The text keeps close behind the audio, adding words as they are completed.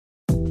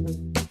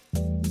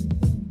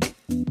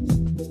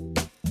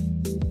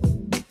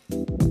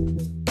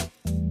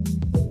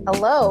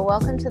Hello,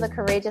 welcome to the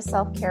Courageous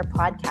Self-Care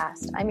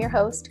podcast. I'm your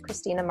host,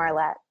 Christina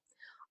Marlette.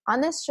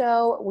 On this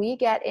show, we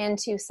get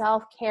into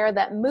self-care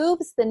that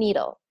moves the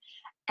needle.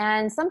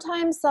 And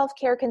sometimes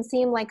self-care can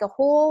seem like a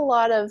whole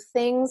lot of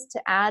things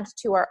to add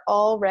to our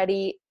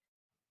already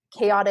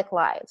chaotic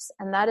lives.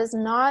 And that is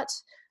not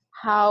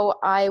how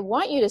I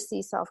want you to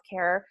see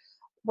self-care.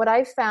 What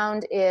I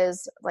found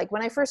is, like,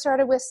 when I first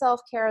started with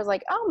self-care, I was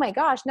like, oh my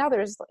gosh, now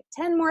there's like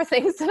 10 more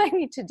things that I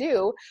need to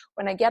do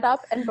when I get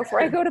up and before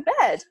I go to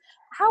bed.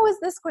 How is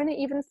this going to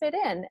even fit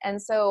in?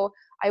 And so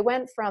I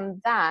went from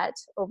that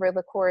over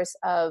the course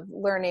of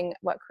learning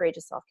what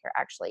courageous self-care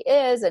actually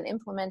is and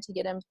implementing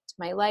it into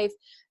my life,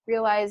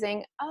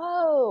 realizing,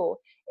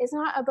 it's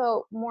not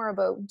more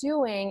about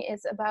doing,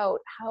 it's about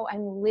how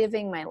I'm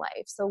living my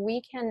life. So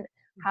we can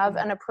have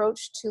an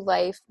approach to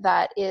life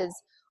that is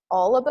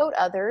all about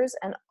others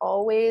and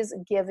always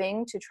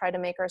giving to try to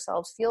make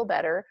ourselves feel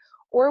better,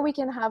 or we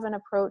can have an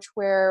approach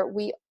where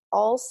we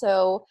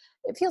also,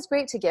 it feels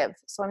great to give.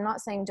 So I'm not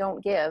saying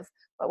don't give,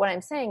 but what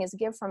I'm saying is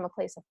give from a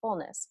place of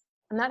fullness.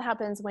 And that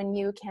happens when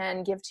you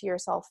can give to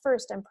yourself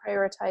first and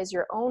prioritize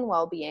your own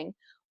well-being,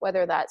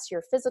 whether that's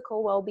your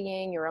physical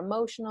well-being, your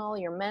emotional,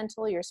 your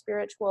mental, your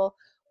spiritual.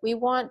 We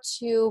want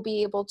to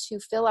be able to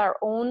fill our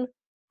own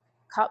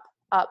cup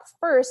up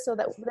first so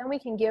that then we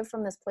can give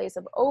from this place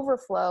of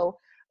overflow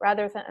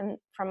rather than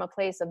from a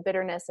place of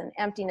bitterness and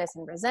emptiness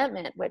and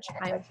resentment, which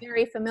I'm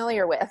very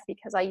familiar with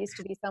because I used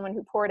to be someone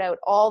who poured out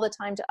all the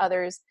time to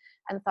others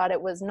and thought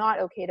it was not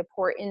okay to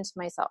pour into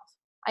myself.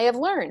 I have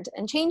learned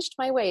and changed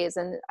my ways,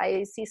 and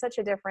I see such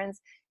a difference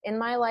in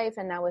my life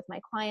and now with my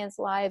clients'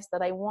 lives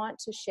that I want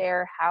to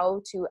share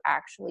how to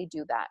actually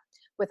do that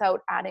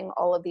without adding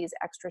all of these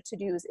extra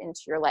to-dos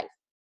into your life.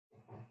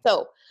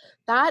 So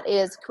that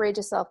is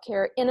courageous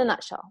self-care in a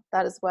nutshell.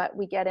 That is what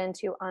we get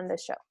into on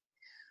this show.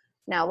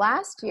 Now,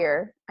 last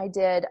year, I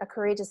did a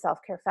Courageous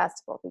Self-Care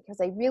Festival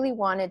because I really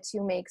wanted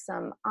to make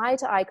some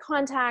eye-to-eye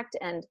contact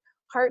and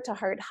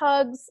heart-to-heart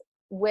hugs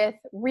with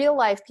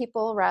real-life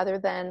people rather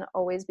than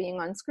always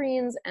being on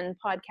screens and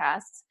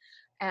podcasts.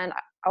 And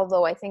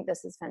although I think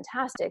this is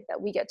fantastic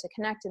that we get to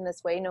connect in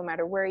this way, no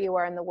matter where you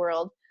are in the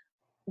world,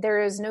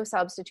 there is no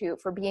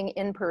substitute for being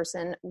in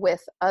person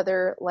with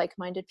other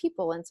like-minded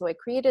people. And so I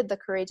created the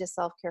Courageous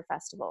Self-Care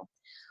Festival.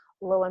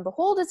 Lo and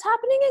behold, it's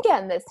happening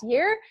again this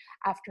year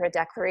after a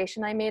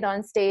declaration I made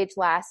on stage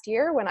last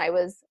year when I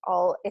was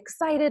all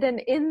excited and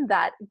in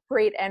that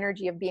great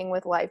energy of being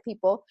with live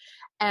people.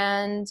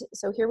 And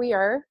so here we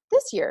are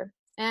this year.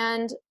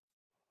 And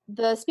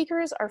the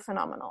speakers are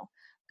phenomenal.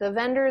 The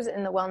vendors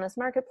in the wellness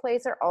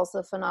marketplace are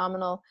also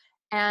phenomenal.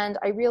 And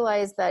I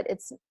realized that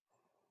it's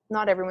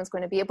not everyone's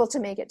going to be able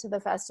to make it to the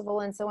festival.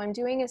 And so I'm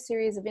doing a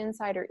series of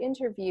insider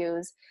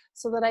interviews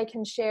so that I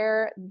can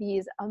share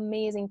these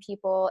amazing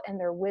people and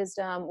their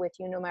wisdom with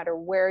you no matter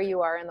where you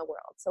are in the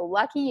world. So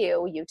lucky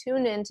you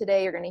tuned in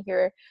today. You're going to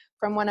hear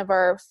from one of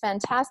our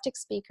fantastic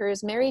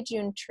speakers, Mary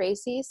June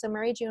Tracy. So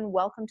Mary June,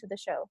 welcome to the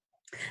show.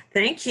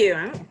 Thank you.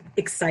 I'm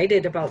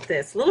excited about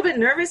this. A little bit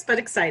nervous, but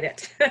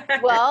excited.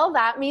 Well,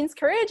 that means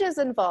courage is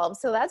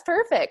involved. So that's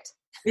perfect.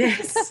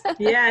 Yes,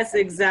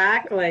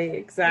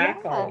 exactly.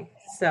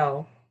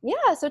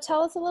 Yeah. So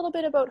tell us a little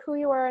bit about who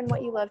you are and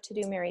what you love to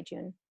do, Mary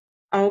June.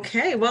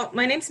 Okay, well,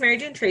 my name's Mary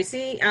June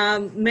Tracy.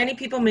 Many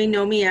people may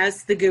know me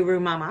as the Guru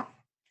Mama.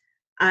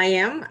 I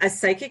am a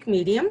psychic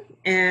medium,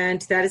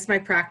 and that is my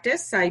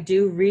practice. I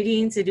do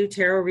readings, I do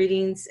tarot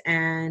readings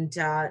and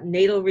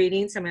natal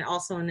readings. I'm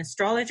also an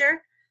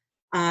astrologer.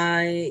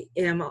 I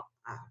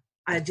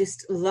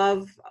just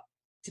love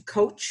to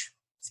coach,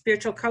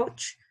 spiritual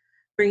coach,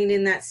 bringing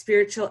in that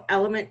spiritual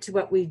element to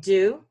what we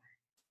do.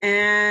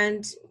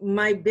 And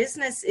my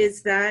business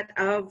is that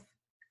of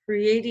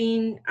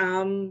creating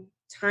time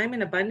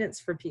and abundance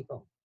for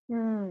people,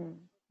 men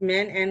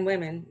and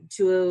women,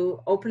 to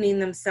opening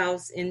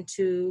themselves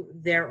into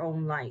their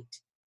own light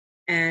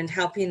and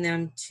helping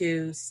them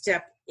to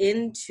step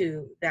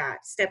into that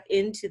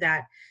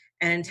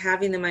and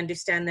having them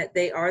understand that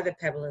they are the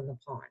pebble in the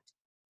pond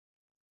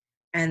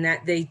and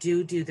that they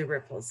do the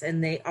ripples,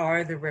 and they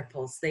are the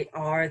ripples. They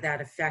are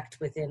that effect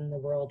within the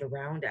world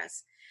around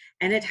us.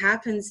 And it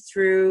happens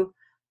through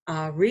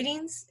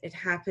readings. It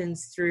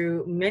happens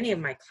through many of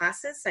my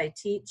classes. I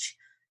teach,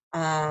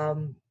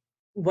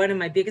 one of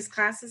my biggest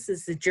classes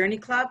is the Journey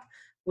Club,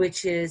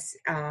 which is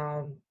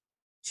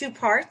 2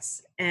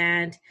 parts.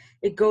 And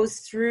it goes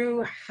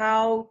through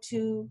how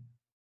to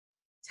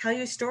tell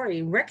your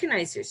story,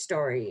 recognize your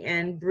story,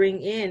 and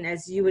bring in,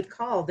 as you would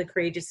call, the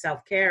courageous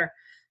self-care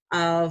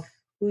of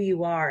who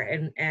you are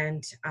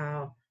and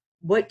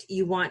what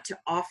you want to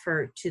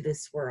offer to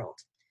this world.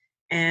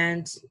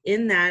 And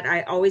in that,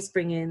 I always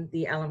bring in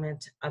the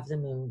element of the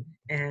moon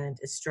and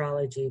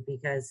astrology,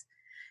 because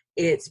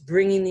it's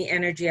bringing the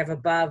energy of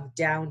above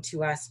down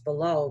to us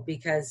below,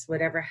 because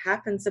whatever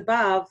happens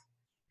above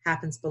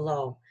happens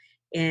below.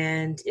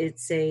 And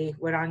it's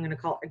what I'm going to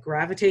call a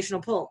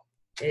gravitational pull.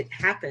 It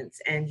happens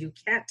and you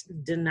can't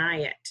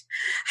deny it.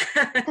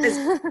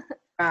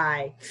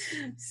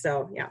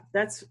 So yeah,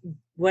 that's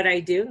what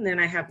I do. And then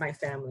I have my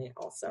family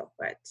also,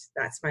 but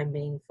that's my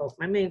main focus.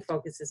 My main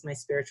focus is my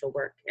spiritual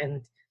work,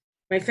 and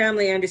my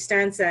family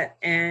understands that.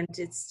 And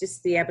it's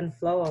just the ebb and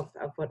flow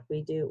of what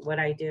we do, what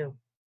I do.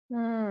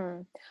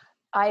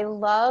 I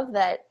love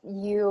that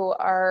you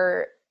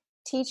are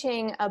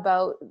teaching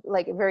about,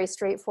 like, very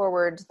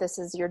straightforward, this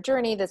is your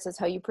journey, this is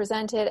how you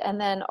present it,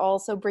 and then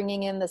also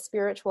bringing in the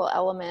spiritual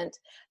element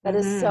that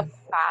is so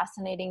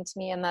fascinating to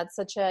me, and that's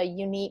such a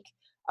unique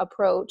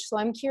approach. So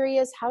I'm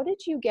curious, how did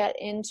you get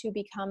into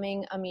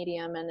becoming a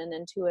medium and an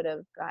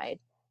intuitive guide?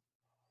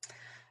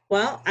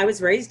 Well, I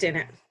was raised in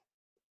it.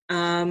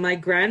 My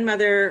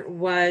grandmother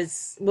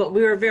was, well,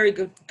 we were very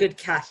good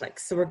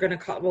Catholics. So we're going to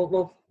call,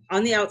 well,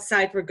 on the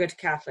outside, we're good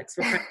Catholics.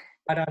 We're kind of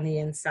bad on the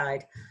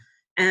inside.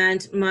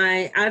 And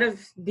out of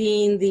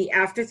being the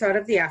afterthought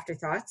of the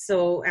afterthought.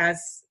 So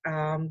as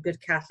good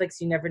Catholics,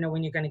 you never know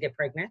when you're going to get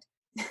pregnant.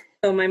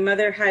 So my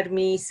mother had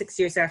me 6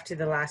 years after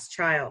the last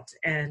child.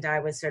 And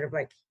I was sort of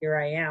like, here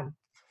I am.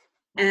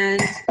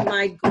 And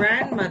my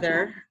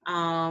grandmother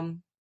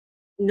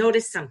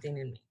noticed something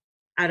in me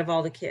out of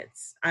all the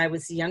kids. I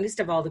was the youngest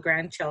of all the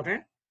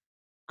grandchildren.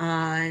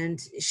 And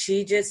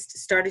she just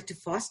started to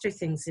foster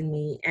things in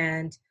me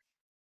and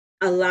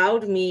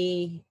allowed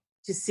me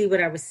to see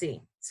what I was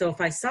seeing. So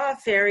if I saw a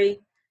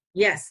fairy,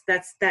 yes,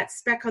 that's that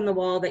speck on the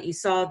wall that you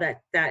saw,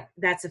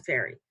 that's a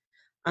fairy.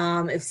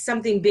 If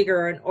something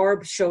bigger, an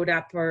orb showed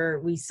up,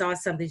 or we saw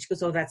something, she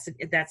goes, oh,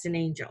 that's an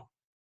angel.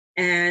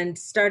 And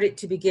started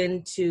to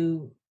begin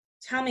to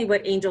tell me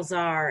what angels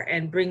are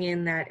and bring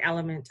in that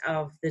element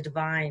of the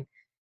divine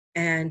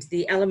and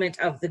the element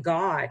of the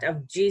God,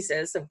 of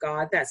Jesus, of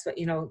God. That's what,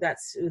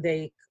 that's who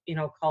they,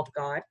 called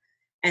God.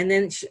 And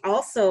then she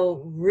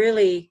also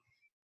really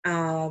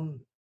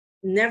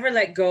never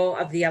let go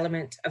of the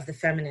element of the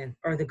feminine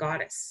or the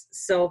goddess.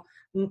 So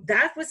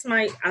that was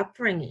my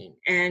upbringing.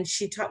 And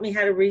she taught me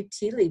how to read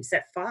tea leaves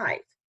at 5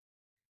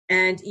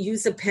 and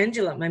use a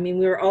pendulum. I mean,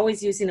 we were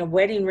always using a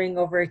wedding ring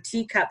over a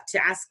teacup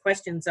to ask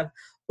questions of,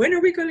 when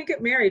are we going to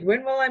get married?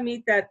 When will I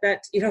meet that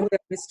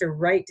Mr.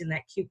 Right and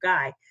that cute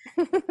guy?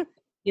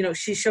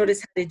 She showed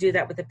us how to do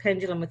that with a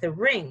pendulum, with a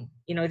ring,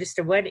 just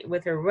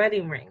with her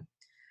wedding ring.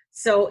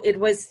 So it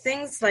was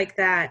things like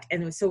that.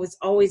 And so it was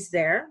always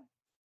there,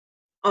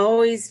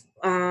 always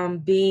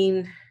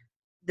being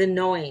the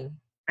knowing,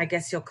 I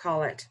guess you'll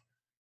call it.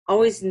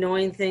 Always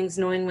knowing things,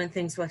 knowing when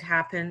things would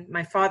happen.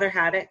 My father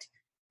had it.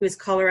 He was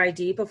caller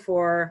ID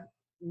before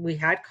we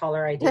had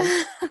caller ID.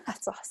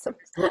 That's awesome.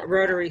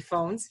 Rotary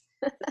phones.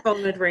 The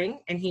phone would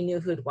ring and he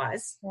knew who it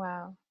was.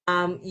 Wow.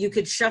 You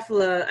could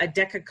shuffle a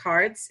deck of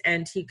cards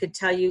and he could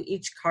tell you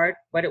each card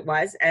what it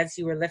was as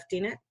you were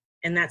lifting it.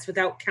 And that's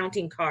without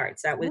counting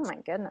cards. That was, oh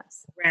my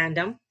goodness,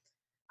 random.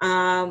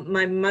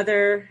 My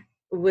mother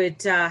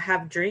would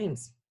have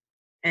dreams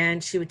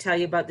and she would tell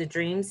you about the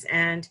dreams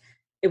and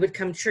it would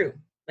come true.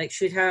 Like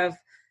she'd have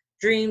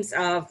dreams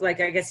of, like,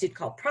 I guess you'd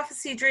call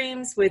prophecy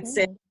dreams, would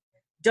say,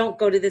 don't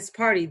go to this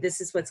party. This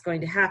is what's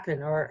going to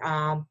happen.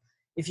 Or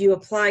if you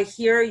apply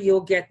here, you'll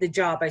get the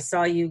job. I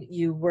saw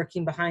you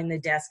working behind the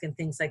desk and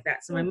things like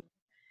that. So my mom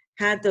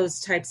had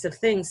those types of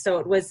things. So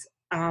it was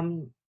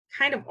kind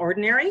of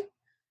ordinary,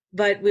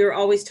 but we were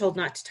always told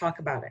not to talk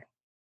about it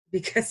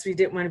because we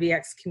didn't want to be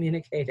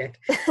excommunicated.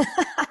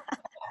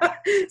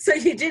 So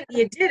you did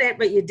it,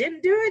 but you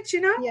didn't do it,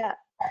 Yeah.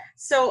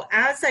 So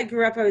as I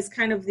grew up, I was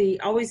kind of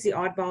always the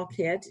oddball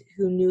kid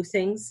who knew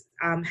things,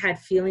 had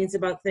feelings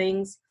about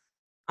things,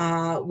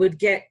 would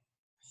get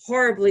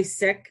horribly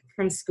sick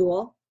from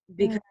school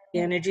because of the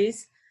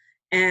energies,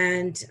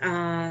 and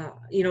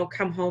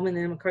come home, and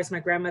then of course my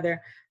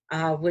grandmother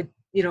would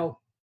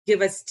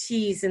give us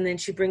teas, and then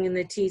she'd bring in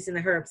the teas and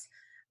the herbs.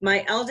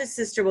 My eldest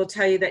sister will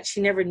tell you that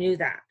she never knew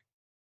that.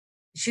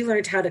 She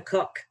learned how to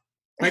cook.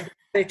 My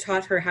grandmother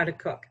taught her how to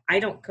cook. I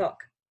don't cook.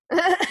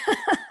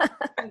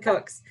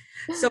 Cooks.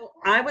 So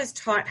I was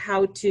taught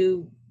how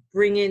to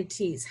bring in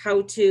teas,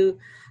 how to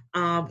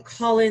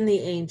call in the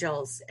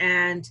angels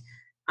and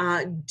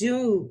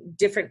do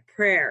different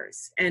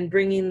prayers and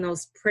bring in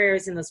those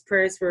prayers. And those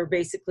prayers were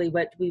basically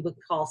what we would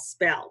call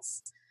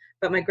spells.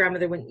 But my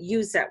grandmother wouldn't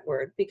use that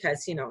word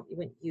because, you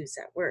wouldn't use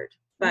that word.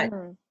 But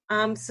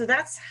so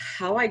that's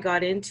how I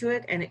got into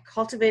it, and it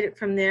cultivated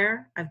from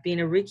there. I've been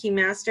a Reiki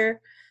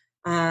master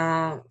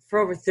for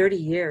over 30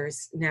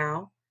 years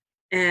now.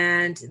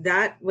 And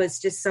that was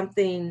just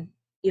something,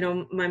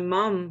 my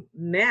mom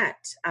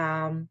met,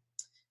 I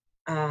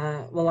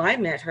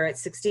met her at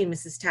 16,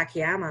 Mrs.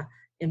 Takayama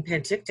in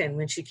Penticton,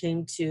 when she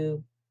came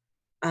to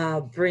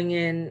bring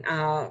in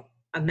a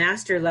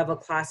master level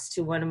class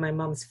to one of my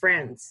mom's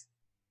friends.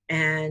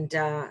 And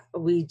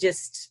we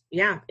just,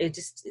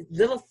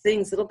 little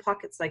things, little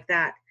pockets like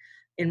that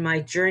in my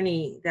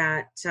journey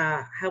that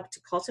helped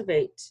to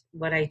cultivate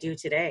what I do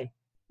today.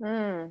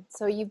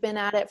 So you've been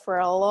at it for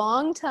a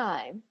long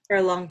time. For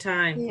a long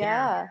time.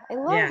 Yeah. I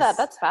love that.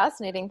 That's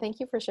fascinating. Thank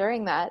you for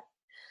sharing that.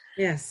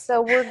 Yes.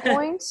 So we're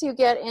going to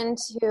get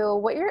into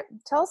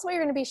tell us what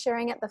you're going to be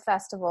sharing at the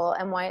festival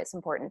and why it's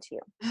important to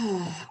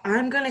you.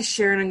 I'm going to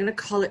share, and I'm going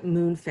to call it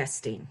moon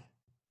festing.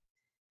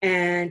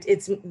 And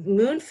it's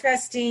moon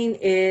festing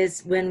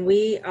is when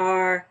we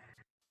are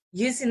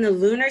using the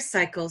lunar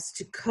cycles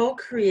to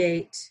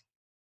co-create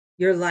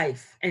your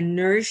life and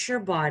nourish your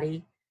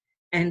body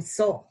and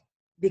soul,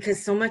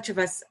 because so much of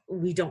us,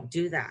 we don't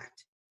do that.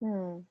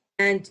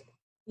 And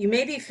you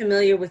may be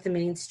familiar with the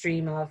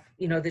mainstream of,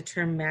 the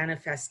term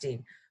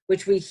manifesting,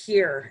 which we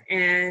hear.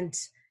 And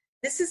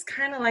this is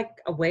kind of like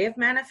a way of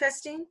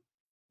manifesting,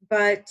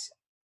 but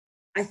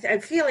I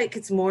feel like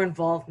it's more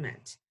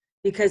involvement,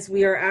 because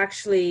we are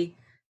actually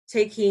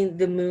taking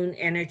the moon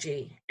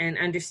energy and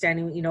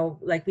understanding,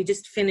 like we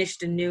just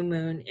finished a new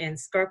moon in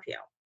Scorpio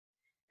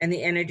and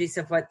the energies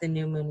of what the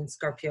new moon in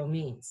Scorpio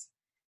means.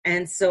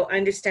 And so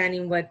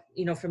understanding what,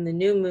 from the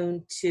new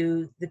moon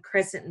to the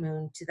crescent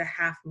moon, to the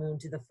half moon,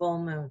 to the full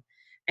moon.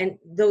 And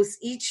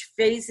each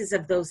phases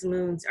of those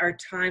moons are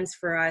times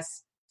for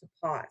us to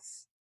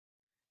pause.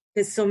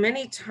 Because so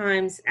many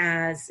times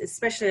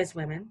especially as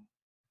women,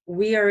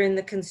 we are in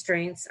the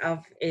constraints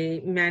of a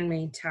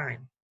man-made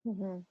time.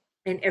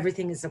 And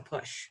everything is a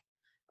push.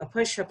 A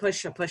push, a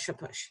push, a push, a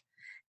push.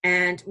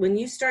 And when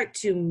you start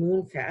to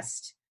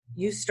moonfest,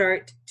 you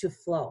start to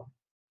flow.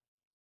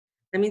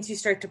 That means you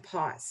start to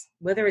pause,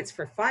 whether it's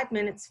for 5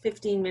 minutes,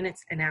 15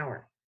 minutes, an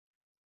hour.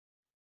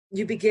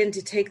 You begin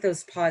to take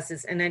those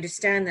pauses and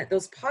understand that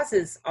those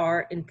pauses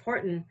are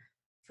important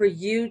for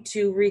you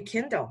to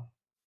rekindle,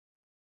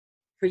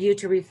 for you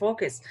to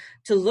refocus,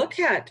 to look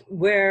at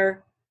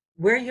where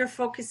your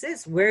focus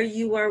is, where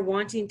you are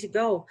wanting to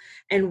go,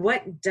 and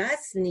what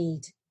does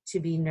need to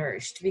be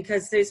nourished.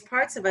 Because there's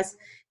parts of us,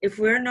 if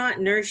we're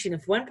not nourishing,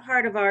 if one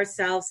part of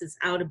ourselves is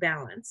out of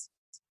balance,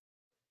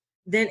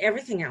 then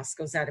everything else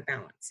goes out of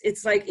balance.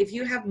 It's like if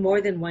you have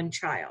more than one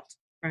child,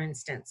 for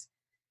instance,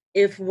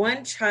 if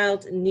one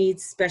child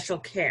needs special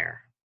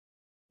care,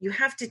 you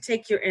have to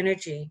take your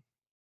energy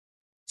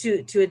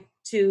to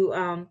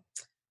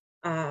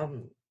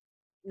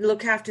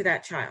look after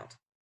that child.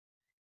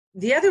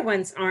 The other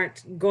ones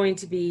aren't going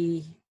to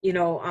be,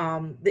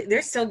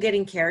 they're still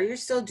getting care. You're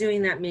still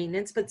doing that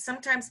maintenance, but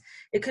sometimes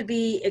it could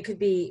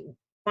be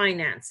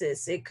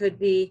finances, it could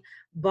be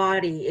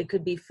body, it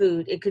could be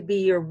food, it could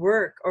be your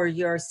work or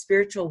your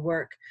spiritual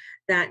work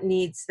that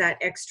needs that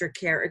extra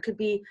care. It could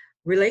be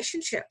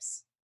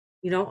relationships,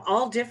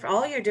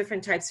 all your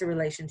different types of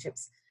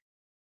relationships,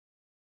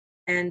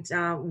 and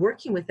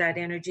working with that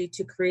energy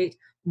to create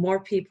more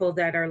people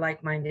that are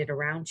like-minded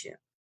around you.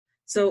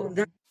 So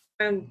that's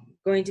what I'm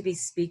going to be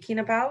speaking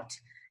about,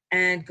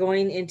 and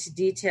going into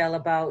detail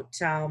about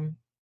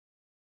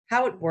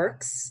how it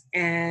works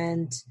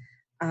and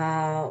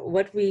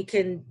what we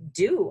can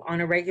do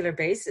on a regular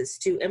basis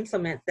to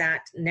implement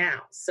that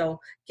now. So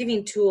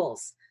giving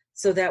tools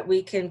so that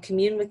we can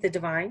commune with the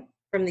divine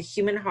from the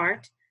human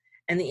heart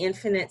and the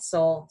infinite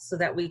soul, so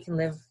that we can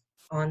live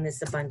on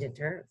this abundant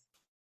earth.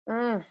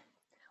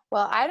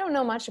 Well, I don't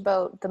know much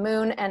about the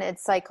moon and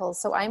its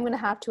cycles, so I'm going to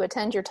have to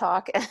attend your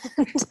talk and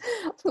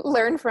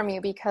learn from you,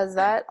 because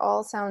that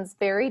all sounds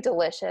very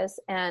delicious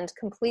and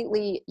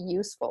completely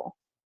useful.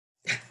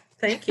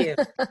 Thank you.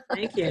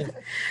 Thank you.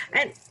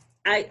 And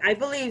I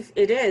believe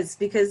it is,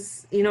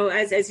 because,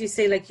 as you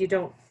say, like, you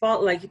don't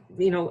fall, like,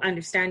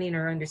 understanding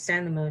or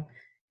understand the moon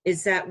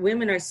is that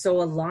women are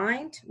so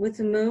aligned with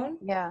the moon.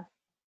 Yeah.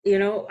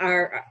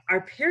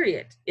 Our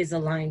period is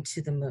aligned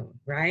to the moon,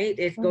 right?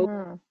 It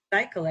goes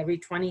cycle every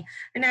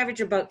an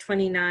average about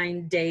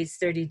 29 days,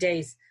 30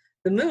 days.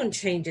 The moon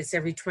changes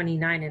every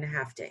 29 and a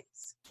half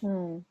days.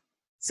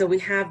 So we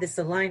have this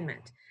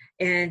alignment.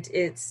 And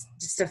it's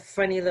just a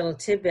funny little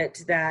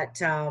tidbit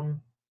that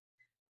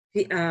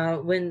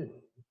when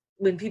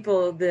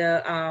people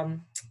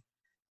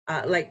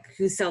like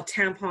who sell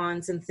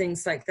tampons and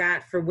things like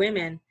that for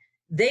women,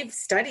 they've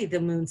studied the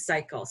moon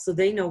cycle, so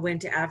they know when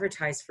to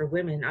advertise for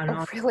women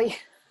really?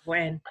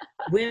 When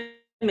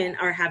women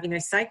are having their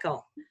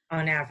cycle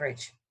on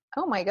average.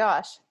 Oh my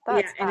gosh,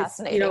 that's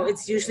fascinating.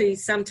 It's usually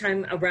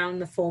sometime around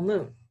the full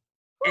moon,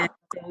 and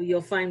so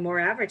you'll find more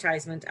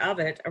advertisement of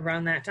it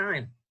around that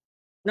time.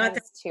 Not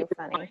that's too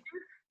funny,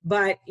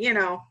 but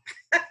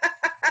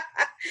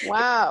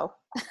wow.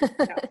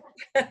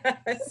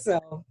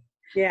 So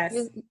yes,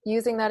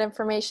 using that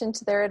information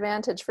to their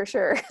advantage for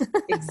sure.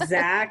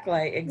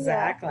 Exactly.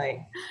 Yeah.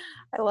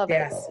 I love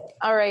it.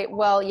 All right.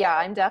 Well, yeah,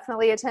 I'm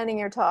definitely attending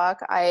your talk.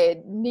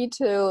 I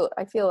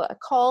feel a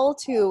call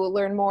to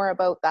learn more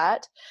about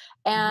that.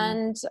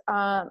 And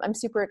I'm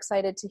super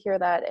excited to hear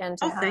that and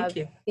to have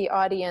the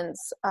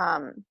audience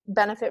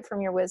benefit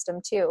from your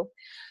wisdom too.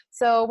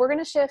 So we're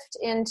going to shift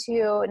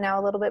into now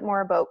a little bit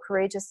more about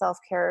courageous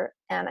self-care.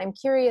 And I'm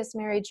curious,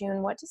 Mary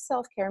June, what does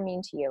self-care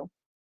mean to you?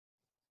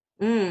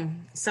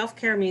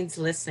 Self-care means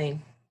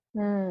listening.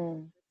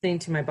 Listening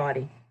to my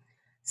body.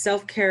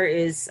 Self-care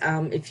is,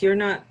 if I'm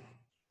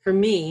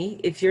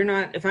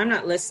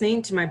not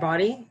listening to my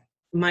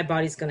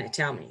body's going to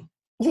tell me.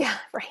 Yeah,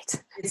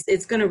 right.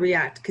 It's going to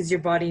react, because your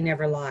body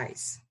never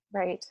lies.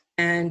 Right.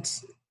 And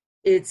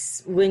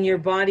it's when your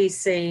body's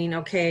saying,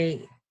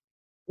 okay,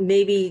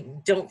 maybe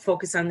don't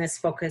focus on this,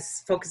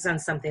 focus on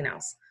something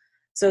else.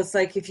 So it's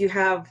like, if you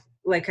have,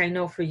 like, I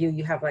know for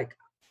you have like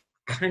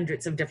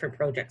hundreds of different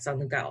projects on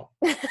the go.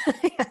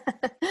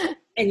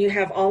 And you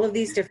have all of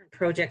these different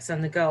projects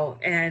on the go,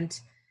 and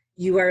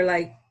you are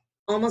like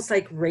almost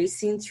like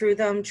racing through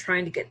them,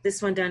 trying to get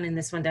this one done and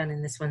this one done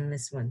and this one and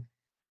this one.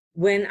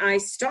 When I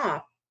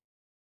stop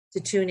to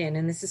tune in,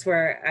 and this is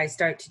where I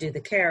start to do the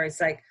care, it's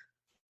like,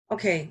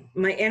 okay,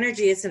 my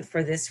energy isn't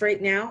for this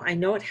right now. I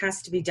know it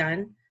has to be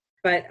done,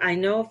 but I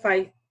know if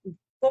I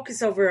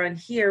focus over on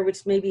here,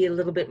 which may be a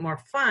little bit more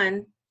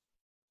fun,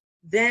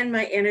 then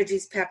my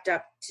energy's pepped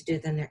up to do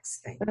the next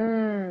thing.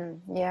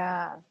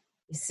 Yeah.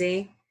 You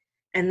see?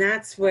 And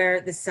that's where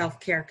the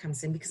self-care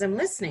comes in, because I'm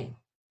listening.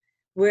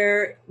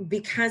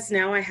 Because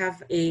now I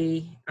have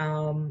a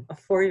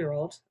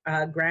 4-year-old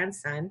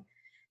grandson,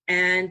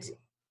 and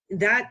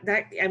that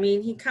I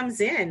mean, he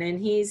comes in and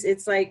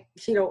it's like,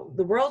 you know,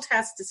 the world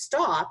has to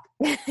stop,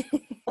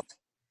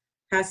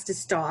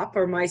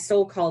 or my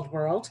so-called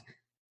world,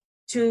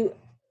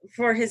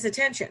 for his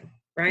attention,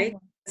 right?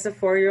 As a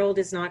 4-year-old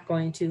is not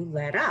going to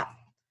let up,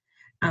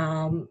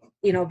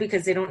 you know,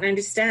 because they don't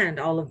understand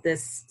all of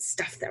this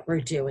stuff that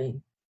we're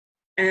doing.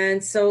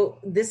 And so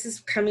this is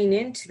coming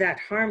into that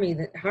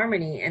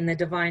harmony and the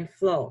divine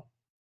flow.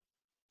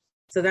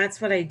 So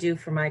that's what I do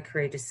for my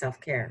courageous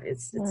self-care.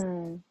 It's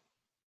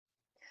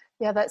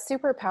Yeah, that's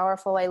super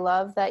powerful. I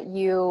love that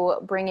you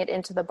bring it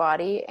into the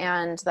body,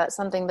 and that's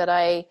something that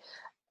I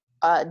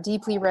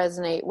deeply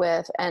resonate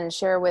with and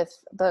share with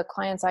the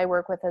clients I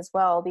work with as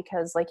well,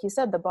 because like you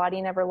said, the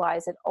body never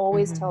lies. It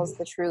always tells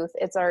the truth.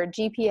 It's our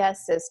GPS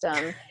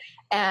system.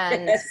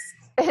 And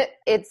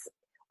it's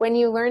when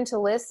you learn to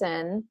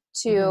listen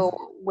to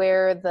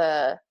where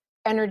the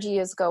energy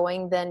is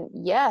going, then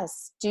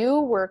yes, do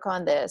work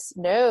on this.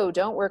 No,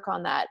 don't work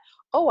on that.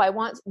 Oh,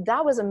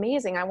 that was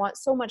amazing. I want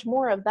so much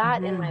more of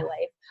that in my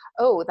life.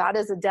 Oh, that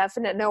is a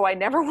definite no. I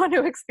never want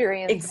to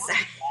experience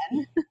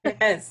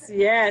exactly.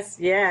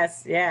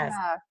 Yes.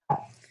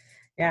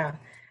 Yeah.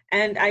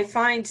 And I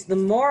find the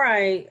more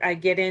I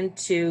get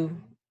into,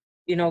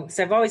 you know, because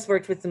I've always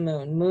worked with the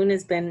moon. Moon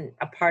has been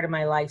a part of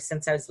my life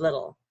since I was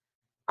little.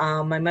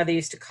 My mother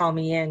used to call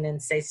me in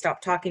and say,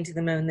 "Stop talking to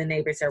the moon. The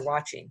neighbors are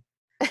watching."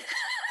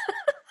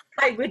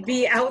 I would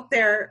be out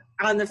there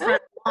on the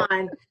front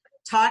lawn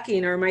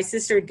talking, or my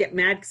sister would get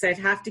mad because I'd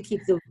have to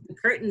keep the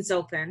curtains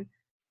open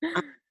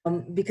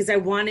because I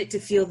wanted to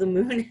feel the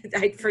moon.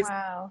 I'd first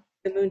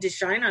the moon to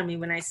shine on me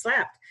when I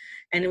slept,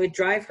 and it would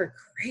drive her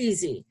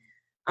crazy.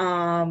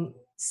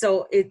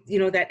 So it, you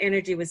know, that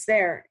energy was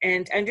there,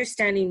 and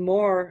understanding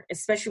more,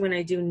 especially when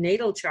I do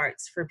natal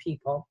charts for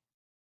people,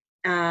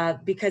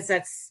 because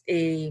that's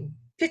a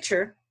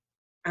picture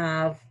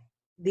of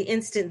the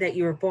instant that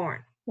you were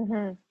born.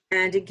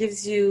 And it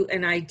gives you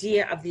an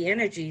idea of the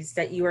energies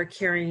that you are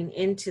carrying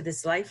into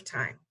this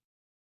lifetime.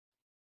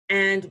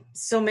 And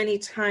so many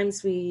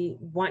times we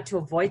want to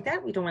avoid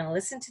that. We don't want to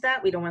listen to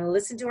that. We don't want to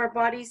listen to our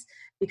bodies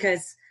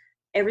because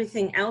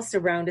everything else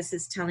around us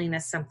is telling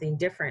us something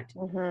different.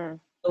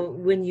 So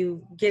when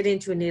you get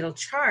into a natal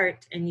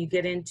chart and you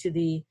get into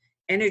the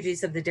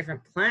energies of the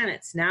different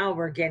planets, now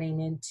we're getting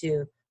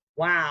into,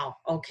 wow,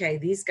 okay,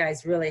 these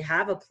guys really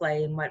have a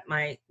play in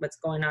what's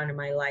going on in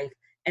my life,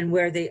 and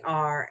where they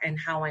are and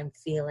how I'm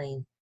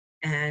feeling.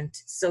 And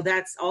so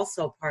that's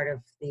also part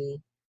of the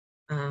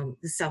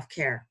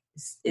self-care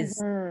is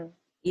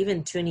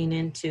even tuning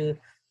into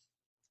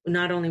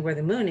not only where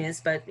the moon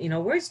is, but, you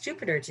know, where's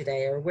Jupiter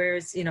today, or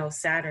where's, you know,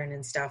 Saturn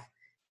and stuff,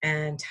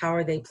 and how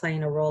are they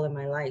playing a role in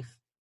my life?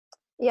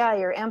 Yeah,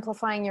 you're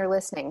amplifying your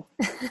listening.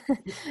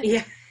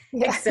 Yeah,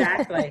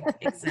 exactly.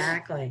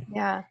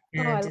 Yeah.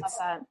 And I love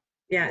that.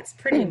 Yeah, it's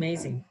pretty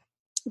amazing.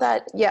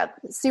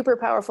 Super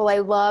powerful. I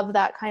love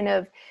that kind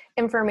of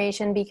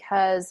information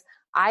because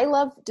I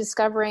love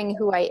discovering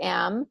who I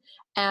am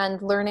and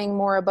learning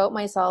more about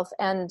myself.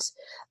 And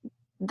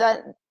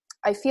that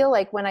I feel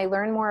like when I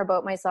learn more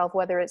about myself,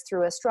 whether it's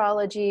through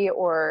astrology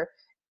or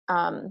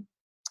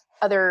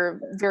other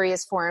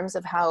various forms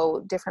of how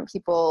different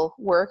people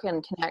work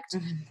and connect,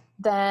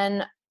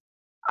 then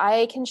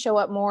I can show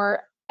up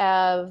more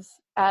as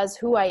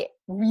who I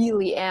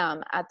really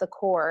am at the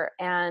core.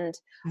 And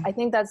I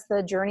think that's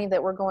the journey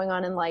that we're going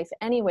on in life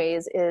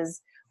anyways,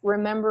 is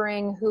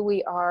remembering who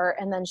we are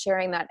and then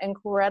sharing that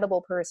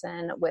incredible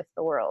person with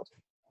the world.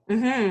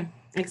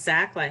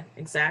 Exactly.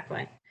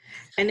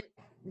 And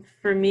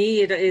for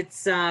me,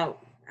 it's I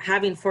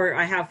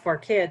have 4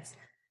 kids,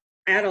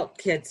 adult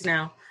kids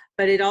now,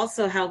 but it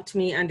also helped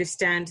me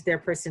understand their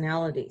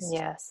personalities.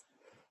 Yes.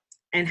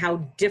 And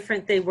how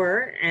different they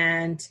were,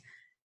 and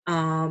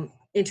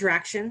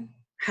interaction,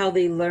 how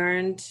they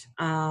learned,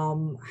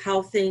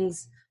 how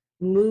things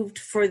moved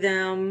for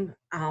them,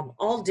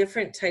 all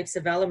different types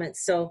of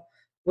elements. So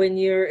when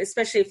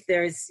especially if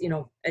there's, you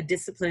know, a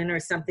discipline or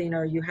something,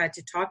 or you had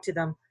to talk to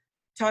them,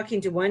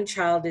 talking to one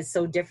child is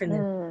so different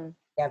than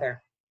the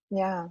other.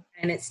 Yeah.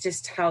 And it's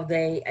just how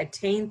they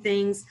attain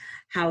things,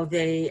 how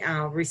they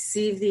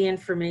receive the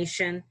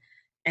information,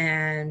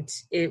 and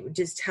it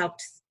just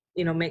helped,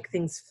 you know, make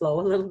things flow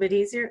a little bit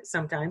easier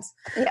sometimes.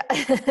 Yeah.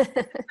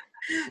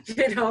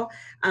 You know,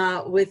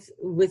 with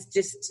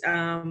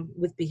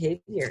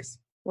behaviors.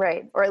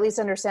 Right. Or at least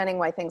understanding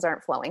why things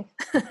aren't flowing.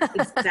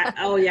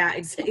 Oh yeah,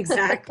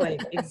 exactly.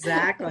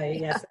 Exactly.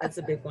 Yes, that's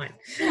a big one.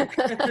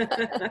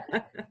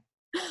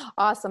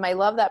 Awesome. I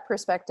love that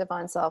perspective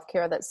on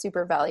self-care. That's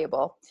super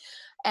valuable.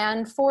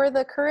 And for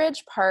the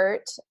courage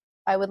part,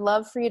 I would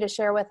love for you to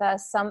share with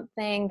us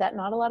something that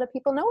not a lot of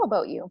people know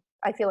about you.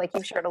 I feel like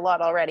you've shared a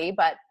lot already,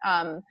 but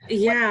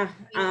Yeah,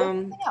 what's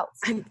something else?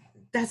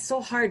 that's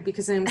so hard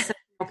because I'm such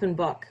an open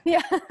book.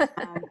 Yeah.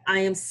 I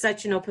am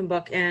such an open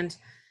book, and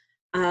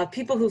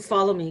people who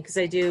follow me, because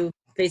I do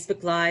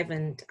Facebook Live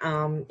and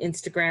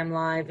Instagram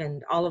Live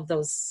and all of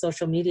those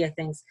social media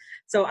things.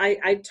 So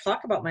I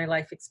talk about my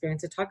life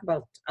experience. I talk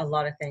about a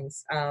lot of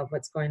things,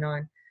 what's going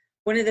on.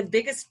 One of the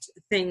biggest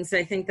things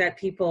I think that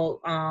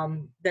people,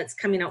 that's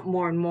coming out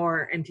more and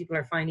more and people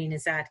are finding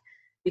is that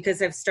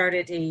because I've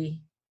started a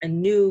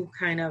new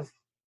kind of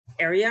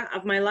area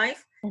of my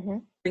life,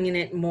 bringing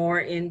it more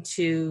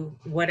into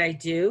what I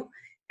do.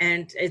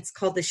 And it's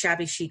called the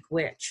Shabby Chic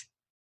Witch.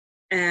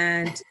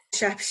 And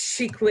Shabby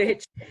Chic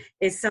Witch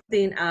is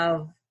something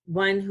of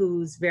one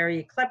who's very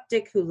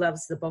eclectic, who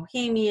loves the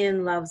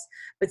bohemian,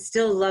 but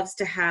still loves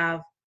to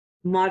have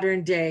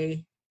modern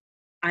day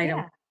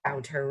items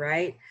around her,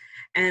 right?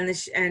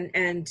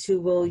 And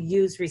who will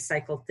use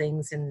recycled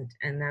things and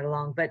that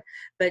along. But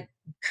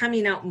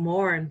coming out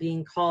more and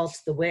being called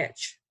the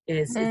witch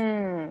is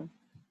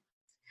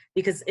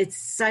because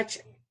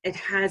it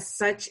has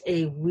such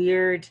a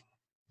weird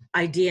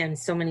idea in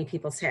so many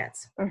people's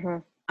heads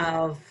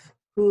of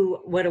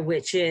what a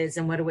witch is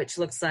and what a witch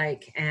looks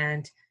like,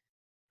 and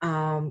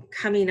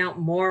coming out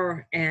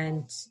more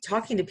and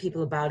talking to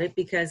people about it,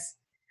 because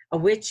a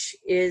witch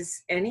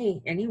is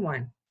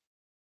anyone,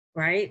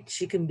 right?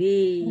 She can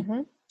be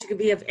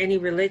of any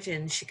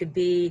religion, she could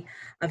be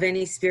of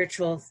any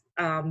spiritual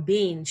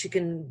being, she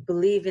can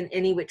believe in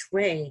any which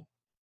way,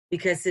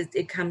 because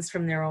it comes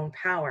from their own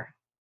power.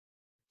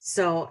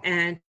 So,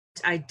 and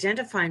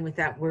identifying with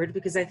that word,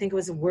 because I think it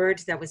was a word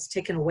that was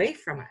taken away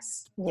from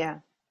us. Yeah.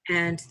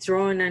 And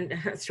thrown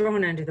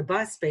under the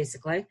bus,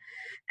 basically.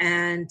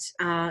 And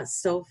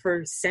so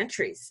for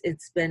centuries,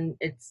 it's when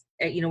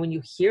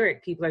you hear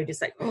it, people are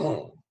just like,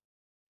 oh,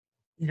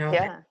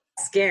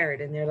 scared.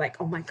 And they're like,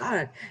 oh my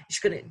God, she's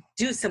going to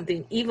do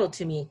something evil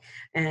to me.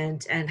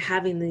 And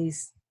having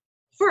these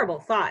horrible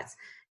thoughts,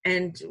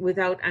 and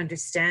without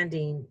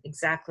understanding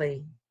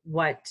exactly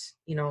what,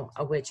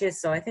 a witch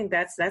is. So I think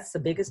that's the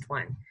biggest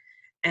one.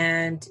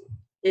 And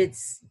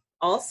it's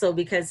also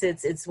because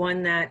it's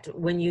one that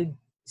when you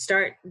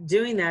start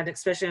doing that,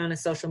 especially on a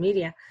social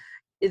media,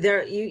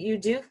 there you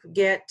do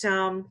get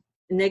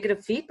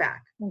negative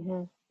feedback.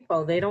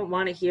 People, they don't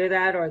want to hear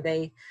that, or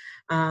they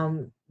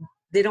don't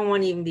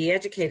want to even be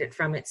educated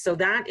from it. So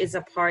that is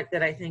a part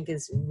that I think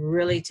is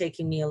really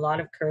taking me a lot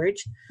of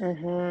courage.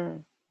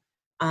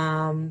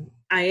 I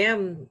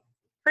am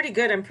pretty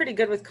good. I'm pretty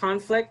good with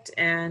conflict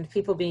and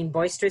people being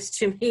boisterous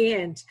to me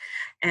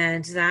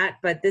and that,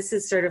 but this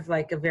is sort of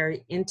like a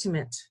very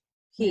intimate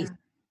piece.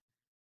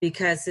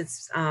 Because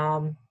it's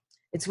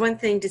one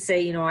thing to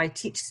say, I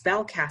teach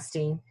spell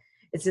casting.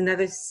 It's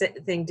another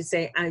thing to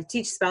say, I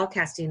teach spell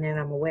casting and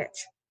I'm a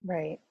witch.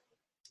 Right.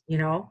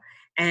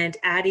 And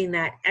adding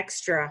that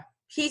extra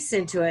piece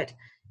into it,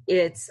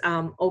 it's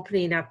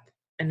opening up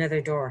another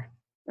door.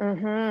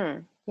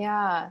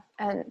 Yeah.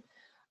 And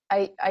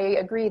I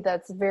agree.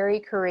 That's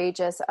very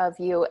courageous of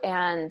you.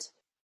 And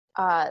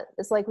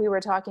it's like we were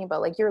talking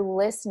about, like you're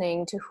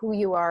listening to who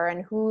you are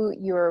and who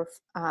you're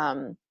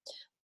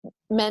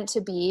meant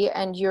to be,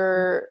 and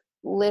you're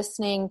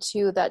listening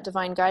to that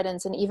divine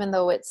guidance. And even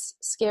though it's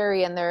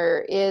scary and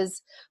there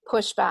is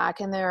pushback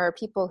and there are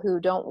people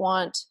who don't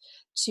want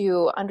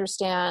to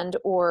understand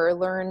or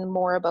learn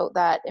more about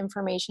that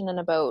information and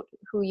about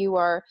who you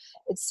are,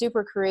 it's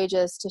super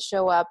courageous to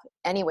show up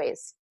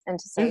anyways and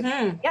to say,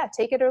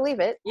 take it or leave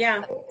it.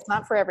 Yeah. It's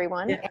not for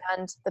everyone. Yeah.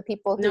 And the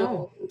people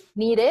who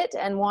need it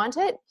and want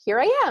it,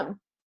 here I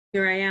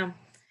am.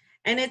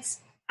 And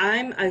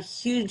I'm a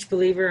huge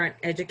believer in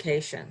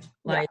education.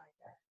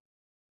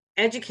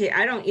 Educate.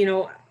 I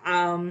don't,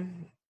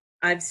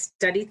 I've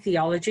studied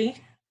theology.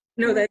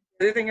 That's the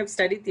other thing. I've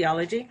studied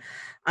theology.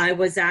 I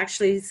was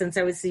actually, since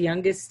I was the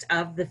youngest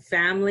of the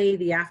family,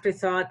 the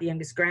afterthought, the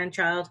youngest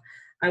grandchild,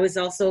 I was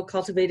also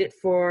cultivated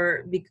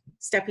for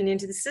stepping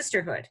into the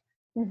sisterhood.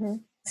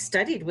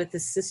 Studied with the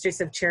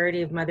Sisters of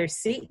Charity of Mother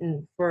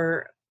Seton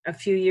for a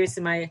few years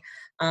in my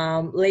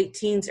late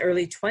teens,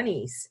 early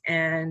 20s,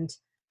 and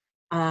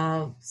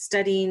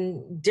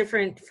studying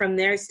different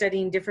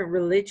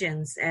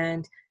religions.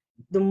 And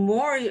the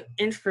more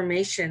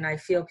information I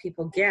feel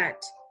people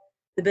get,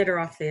 the better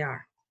off they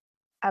are.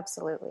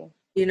 Absolutely.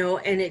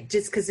 And it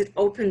just, because it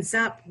opens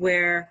up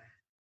where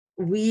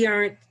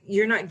you're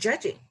not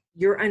judging,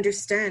 you're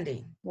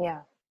understanding.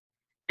 Yeah.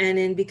 And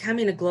in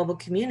becoming a global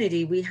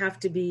community, we have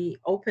to be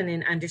open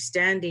and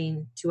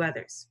understanding to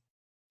others.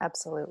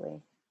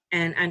 Absolutely.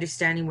 And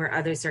understanding where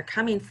others are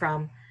coming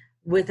from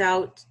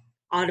without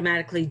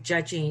automatically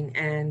judging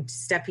and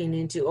stepping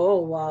into, oh,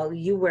 well,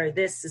 you wear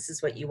this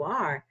is what you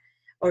are.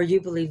 Or you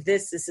believe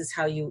this is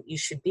how you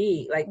should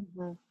be. Like,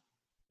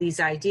 these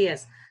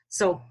ideas.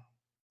 So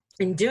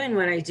in doing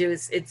what I do,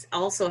 it's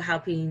also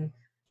helping.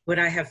 What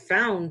I have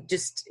found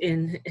just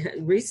in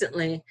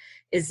recently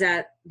is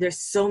that there's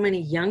so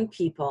many young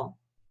people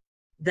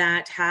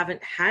that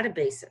haven't had a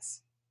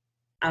basis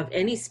of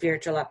any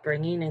spiritual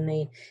upbringing, and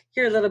they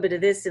hear a little bit of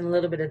this and a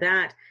little bit of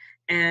that,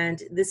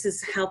 and this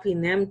is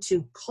helping them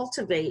to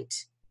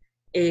cultivate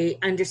a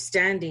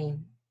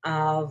understanding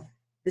of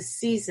the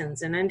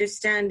seasons and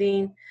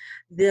understanding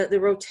the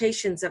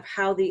rotations of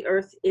how the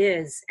earth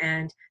is,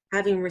 and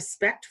having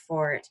respect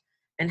for it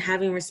and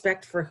having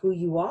respect for who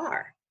you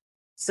are.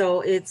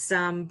 So it's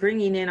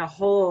bringing in a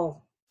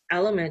whole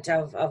element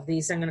of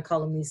these, I'm going to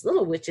call them these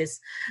little witches,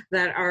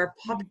 that are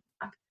popping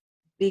up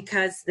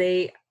because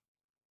they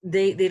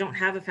don't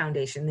have a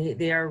foundation.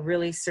 They are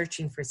really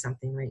searching for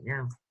something right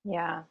now.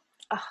 Yeah.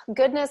 Oh,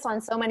 goodness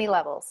on so many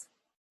levels.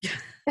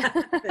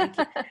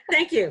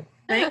 Thank you.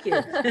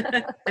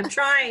 I'm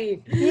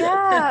trying.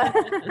 Yeah.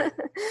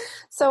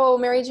 So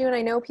Mary June,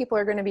 I know people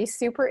are going to be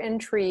super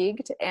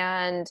intrigued,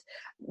 and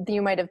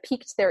you might have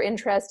piqued their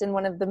interest in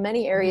one of the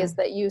many areas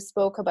that you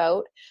spoke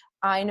about.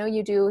 I know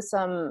you do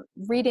some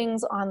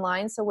readings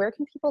online. So where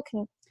can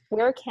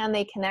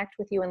they connect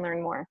with you and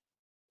learn more?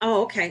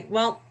 Oh, okay.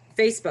 Well,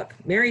 Facebook,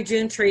 Mary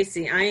June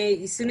Tracy.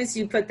 As soon as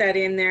you put that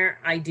in there,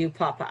 I do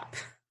pop up.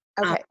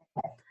 Okay.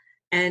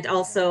 And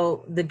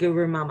also the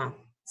Guru Mama.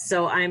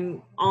 So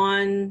I'm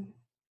on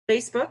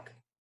Facebook,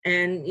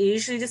 and you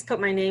usually just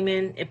put my name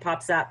in, it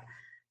pops up.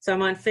 So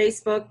I'm on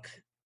Facebook,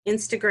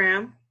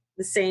 Instagram,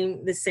 the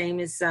same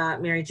as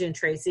Mary June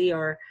Tracy,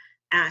 or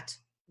at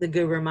the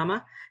Guru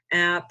Mama.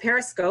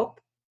 Periscope,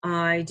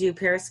 I do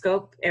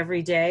Periscope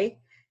every day,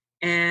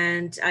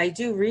 and I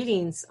do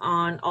readings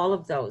on all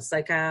of those.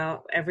 Like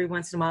every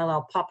once in a while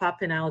I'll pop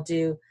up and I'll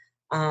do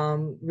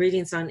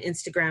readings on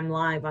Instagram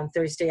Live on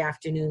Thursday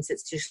afternoons.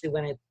 It's usually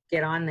when I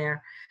get on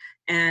there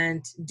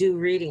and do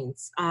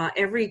readings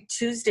every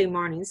Tuesday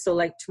morning. So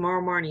like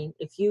tomorrow morning,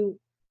 if you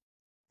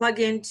plug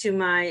into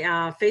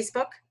my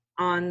Facebook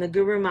on the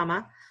Guru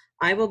Mama,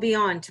 I will be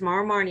on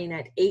tomorrow morning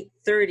at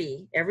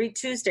 8:30. Every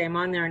Tuesday I'm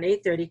on there at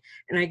 8:30,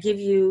 and I give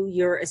you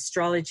your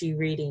astrology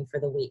reading for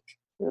the week.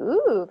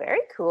 Ooh,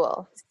 very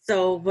cool.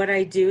 So what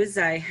I do is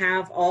I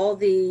have all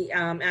the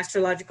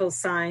astrological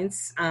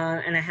signs,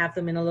 and I have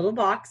them in a little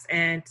box,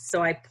 and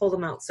so I pull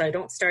them out. So I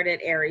don't start at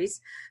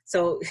Aries,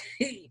 so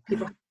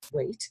people have to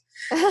wait.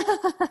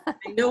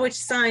 I know which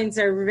signs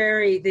are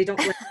they don't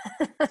like,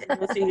 and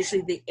those are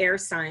usually the air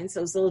signs.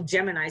 Those little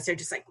Geminis are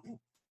just like,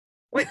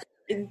 what?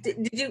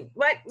 Did you,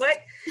 what?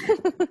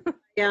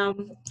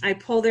 I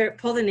pull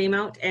the name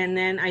out, and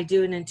then I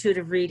do an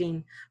intuitive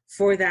reading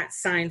for that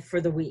sign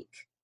for the week.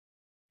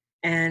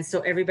 And so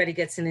everybody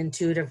gets an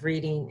intuitive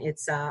reading.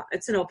 It's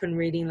an open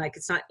reading, like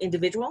it's not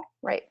individual.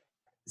 Right.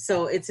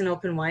 So it's an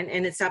open one,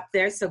 and it's up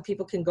there so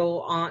people can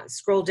go on,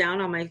 scroll down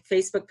on my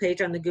Facebook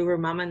page on the Guru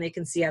Mama, and they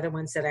can see other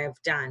ones that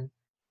I've done,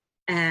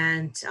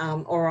 and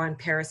or on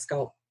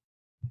Periscope.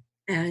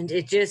 And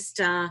it just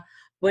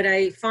what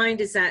I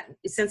find is that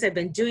since I've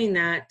been doing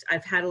that,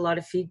 I've had a lot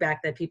of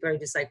feedback that people are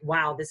just like,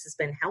 wow, this has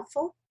been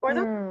helpful for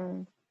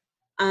them.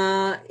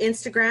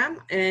 Instagram,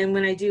 and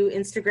when I do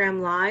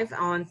Instagram Live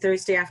on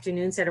Thursday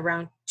afternoons at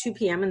around 2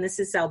 p.m., and this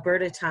is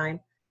Alberta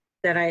time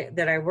that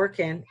I work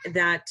in,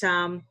 that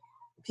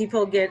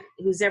people get,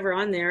 who's ever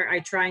on there, I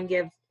try and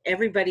give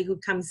everybody who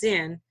comes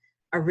in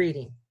a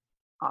reading.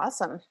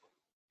 Awesome.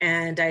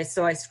 And I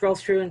scroll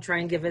through and try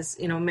and give as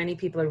many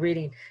people a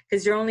reading,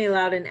 because you're only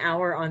allowed an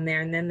hour on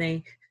there, and then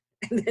they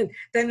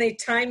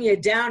time you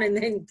down, and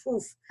then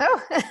poof,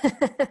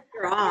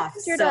 you're off.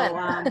 You're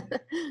done.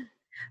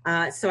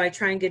 So I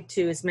try and get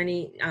to as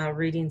many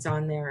readings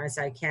on there as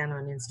I can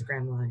on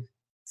Instagram Live.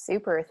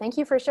 Super. Thank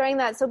you for sharing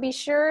that. So be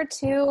sure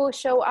to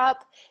show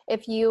up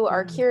if you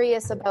are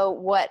curious about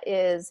what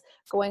is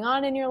going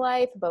on in your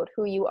life, about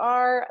who you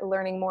are,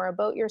 learning more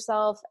about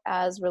yourself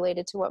as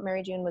related to what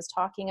Mary June was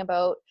talking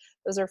about.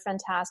 Those are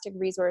fantastic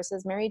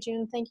resources. Mary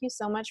June, thank you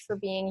so much for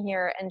being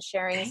here and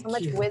sharing so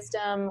much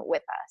wisdom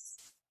with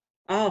us.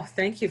 Oh,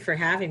 thank you for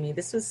having me.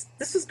 This was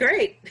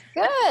great.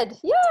 Good.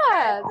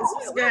 Yeah. This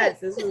was good.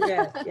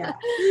 Yeah.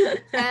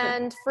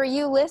 And for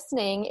you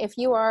listening, if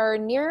you are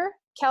near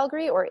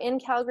Calgary or in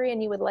Calgary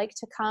and you would like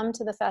to come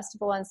to the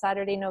festival on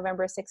Saturday,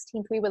 November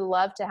 16th, we would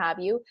love to have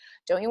you.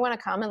 Don't you want to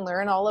come and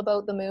learn all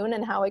about the moon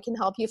and how it can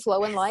help you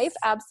flow in life?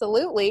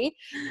 Absolutely.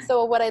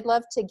 So what I'd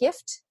love to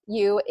gift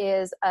you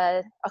is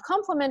a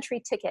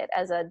complimentary ticket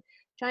as a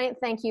giant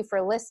thank you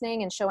for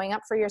listening and showing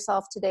up for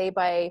yourself today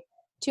by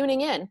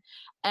tuning in.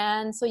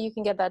 And so you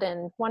can get that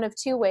in one of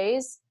two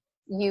ways.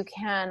 You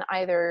can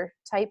either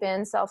type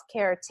in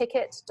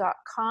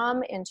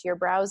selfcareticket.com into your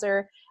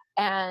browser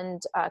and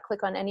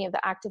click on any of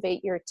the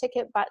activate your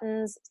ticket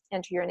buttons,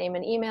 enter your name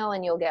and email,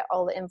 and you'll get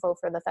all the info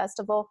for the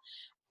festival.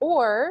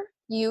 Or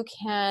you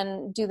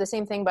can do the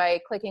same thing by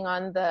clicking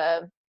on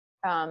the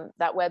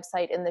that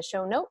website in the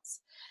show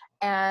notes,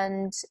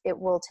 and it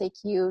will take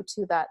you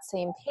to that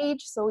same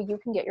page so you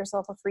can get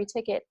yourself a free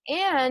ticket,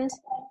 and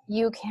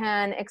you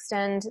can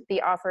extend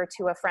the offer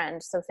to a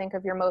friend. So think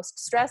of your most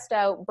stressed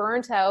out,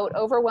 burnt out,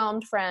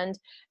 overwhelmed friend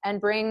and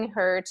bring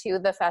her to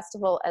the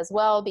festival as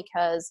well,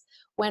 because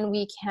when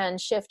we can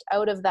shift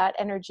out of that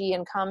energy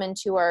and come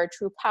into our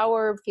true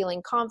power,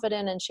 feeling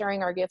confident and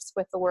sharing our gifts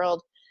with the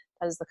world,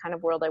 that is the kind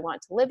of world I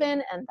want to live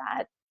in, and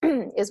that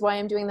is why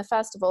I'm doing the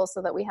festival,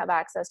 so that we have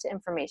access to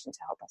information to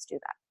help us do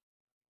that.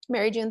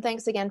 Mary June,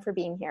 thanks again for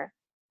being here.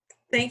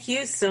 Thank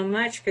you so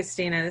much,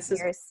 Christina.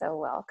 You're so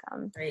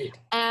welcome. Great.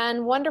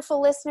 And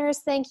wonderful listeners,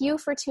 thank you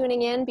for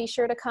tuning in. Be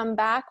sure to come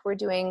back. We're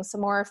doing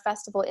some more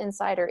Festival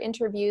Insider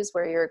interviews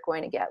where you're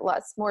going to get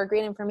lots more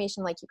great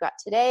information like you got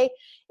today.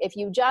 If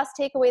you just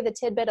take away the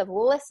tidbit of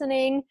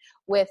listening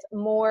with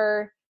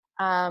more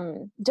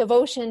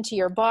devotion to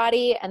your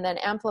body, and then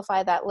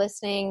amplify that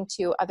listening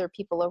to other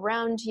people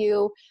around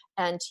you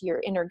and to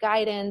your inner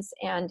guidance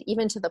and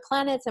even to the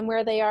planets and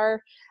where they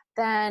are,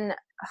 then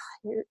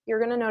you're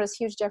going to notice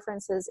huge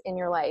differences in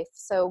your life.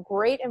 So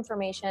great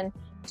information.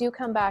 Do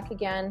come back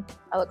again.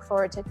 I look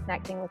forward to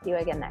connecting with you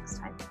again next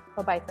time.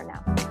 Bye-bye for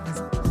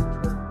now.